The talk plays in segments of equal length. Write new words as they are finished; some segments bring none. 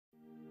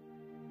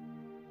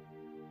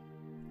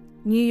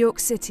New York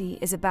City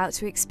is about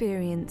to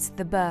experience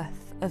the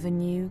birth of a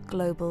new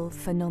global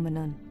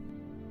phenomenon.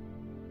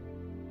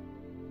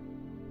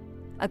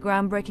 A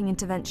groundbreaking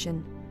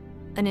intervention,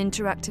 an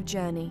interactive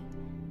journey,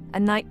 a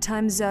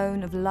nighttime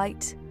zone of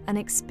light and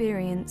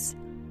experience,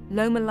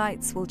 LoMa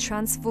lights will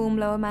transform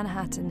Lower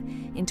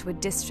Manhattan into a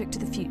district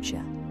of the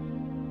future.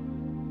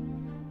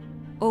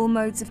 All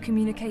modes of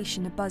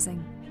communication are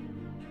buzzing.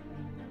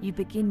 You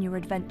begin your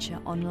adventure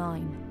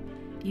online.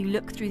 You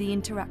look through the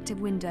interactive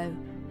window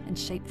and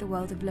shape the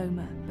world of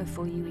LoMa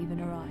before you even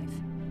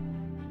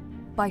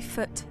arrive. By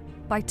foot,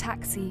 by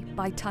taxi,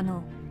 by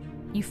tunnel,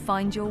 you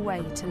find your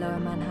way to Lower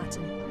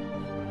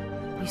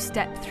Manhattan. You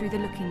step through the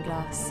looking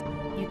glass.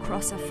 You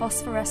cross a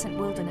phosphorescent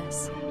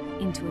wilderness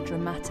into a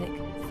dramatic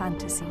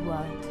fantasy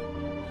world.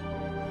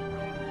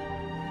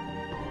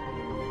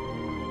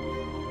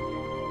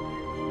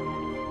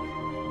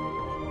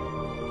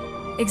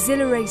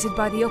 Exhilarated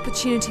by the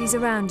opportunities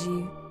around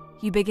you,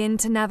 you begin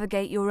to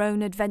navigate your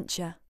own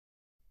adventure.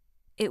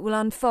 It will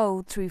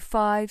unfold through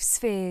 5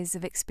 spheres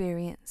of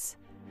experience.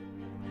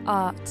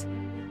 Art.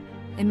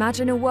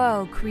 Imagine a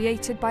world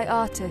created by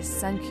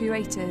artists and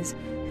curators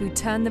who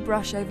turn the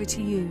brush over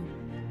to you,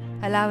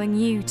 allowing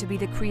you to be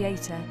the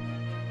creator.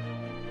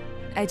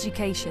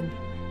 Education.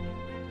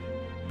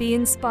 Be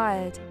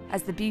inspired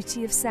as the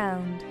beauty of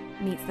sound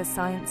meets the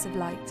science of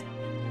light.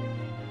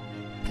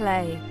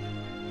 Play.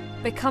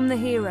 Become the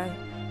hero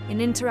in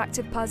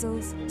interactive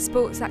puzzles,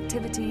 sports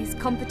activities,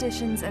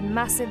 competitions, and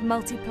massive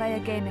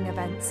multiplayer gaming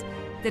events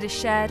that are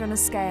shared on a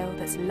scale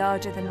that's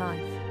larger than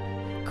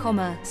life.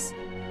 Commerce.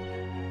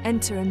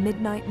 Enter a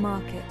midnight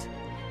market,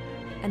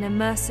 an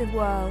immersive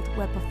world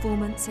where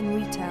performance and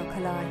retail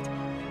collide.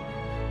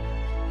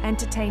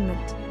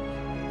 Entertainment.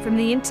 From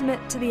the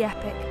intimate to the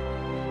epic,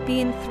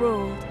 be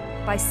enthralled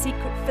by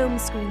secret film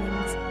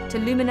screenings to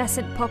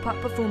luminescent pop-up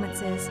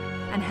performances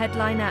and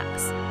headline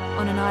acts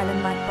on an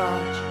island-like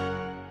barge.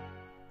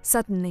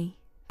 Suddenly,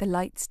 the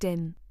lights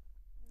dim,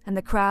 and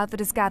the crowd that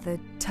has gathered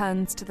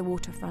turns to the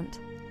waterfront.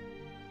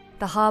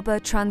 The harbour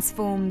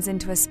transforms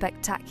into a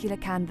spectacular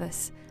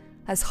canvas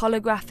as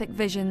holographic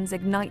visions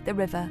ignite the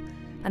river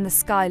and the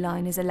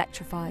skyline is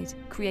electrified,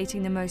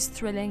 creating the most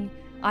thrilling,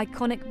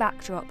 iconic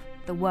backdrop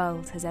the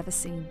world has ever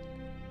seen.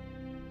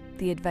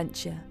 The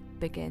adventure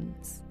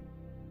begins.